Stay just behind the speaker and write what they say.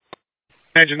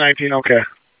Engine 19, okay.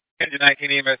 Engine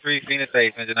 19 EMS 3, scene is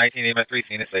safe. Engine 19 EMS 3,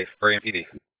 scene is safe for MPD.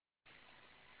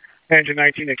 Engine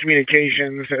 19 to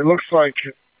communications. It looks like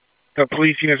the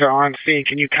police units are on scene.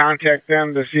 Can you contact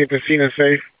them to see if the scene is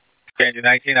safe? Engine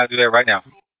 19, I'll do that right now.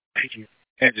 Thank you.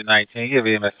 Engine 19, give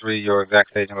EMS 3 your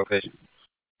exact station location.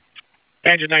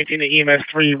 Engine 19 to EMS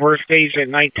 3, we're staged at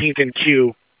 19th and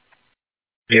Q.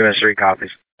 EMS 3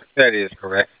 copies. That is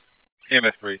correct.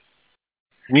 EMS 3.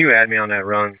 Can you add me on that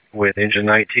run with Engine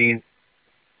 19?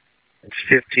 It's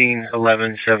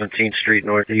 1511 17th Street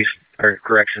Northeast, or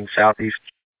correction, Southeast.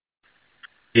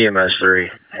 EMS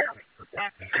 3.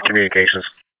 Communications.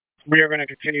 We are going to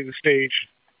continue the stage.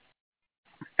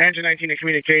 Engine 19 to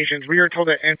communications. We are told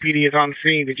that NPD is on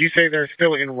scene. Did you say they're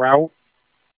still en route?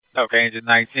 Okay, Engine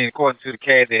 19. According to the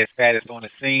CAD, they're status on the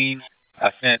scene.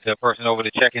 I sent a person over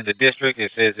to check in the district.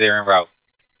 It says they're en route.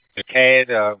 The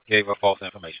CAD gave us false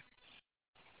information.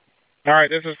 All right,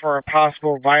 this is for a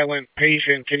possible violent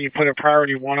patient. Can you put a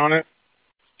priority 1 on it?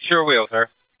 Sure will, sir.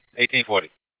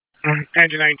 1840.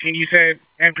 Engine 19, you said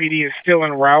NPD is still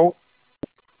en route?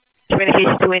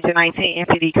 Communications to Engine 19,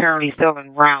 MPD currently still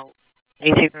en route.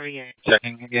 1838.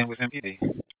 Checking again with MPD.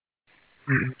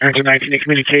 Engine 19 to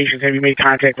communications. Have you made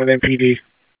contact with MPD?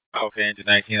 Okay, Engine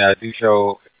 19, I do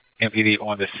show MPD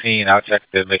on the scene. I'll check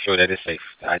to make sure that it's safe.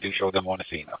 I do show them on the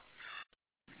scene, though.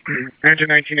 Engine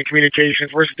 19 to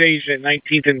communications. We're staged at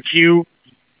 19th and Q.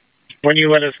 When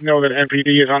you let us know that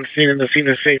MPD is on scene and the scene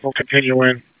is safe, we'll continue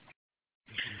in.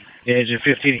 Yeah, Engine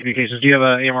 15 to communications. Do you have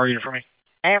an AMR unit for me?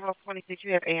 AMR 26,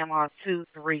 you have AMR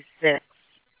 236.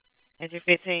 Engine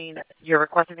 15, you're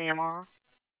requesting AMR?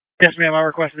 Yes, ma'am. I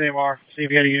requested AMR. See if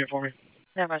you had a unit for me.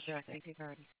 Yeah, about sure.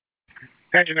 1830.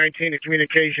 Engine 19 to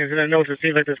communications. And I know it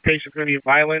seems like this patient's going to be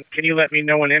violent. Can you let me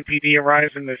know when MPD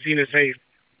arrives and the scene is safe?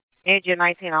 Engine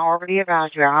 19, I already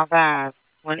advised you. I'll advise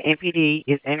when MPD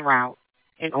is en route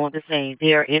and on the scene.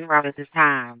 They are en route at this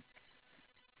time.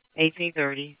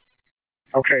 1830.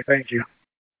 Okay, thank you.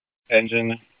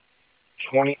 Engine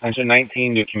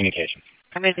 19 to communications.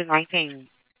 I'm Engine 19.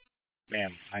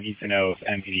 Ma'am, I need to know if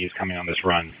MPD is coming on this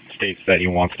run. States that he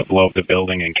wants to blow up the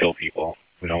building and kill people.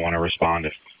 We don't want to respond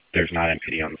if there's not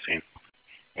MPD on the scene.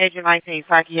 Engine 19,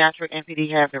 psychiatric MPD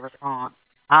have the response.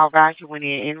 I'll advise you when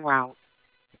they're en route.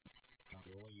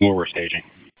 Where we're staging.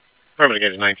 Affirmative,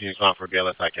 Engine 19 is on for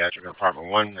BLS Psychiatric Apartment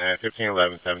 1 at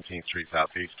 1511 17th Street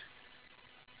Southeast.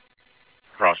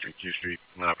 Cross Street, Q Street,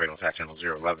 operating on TAC Channel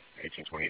 011, 1828.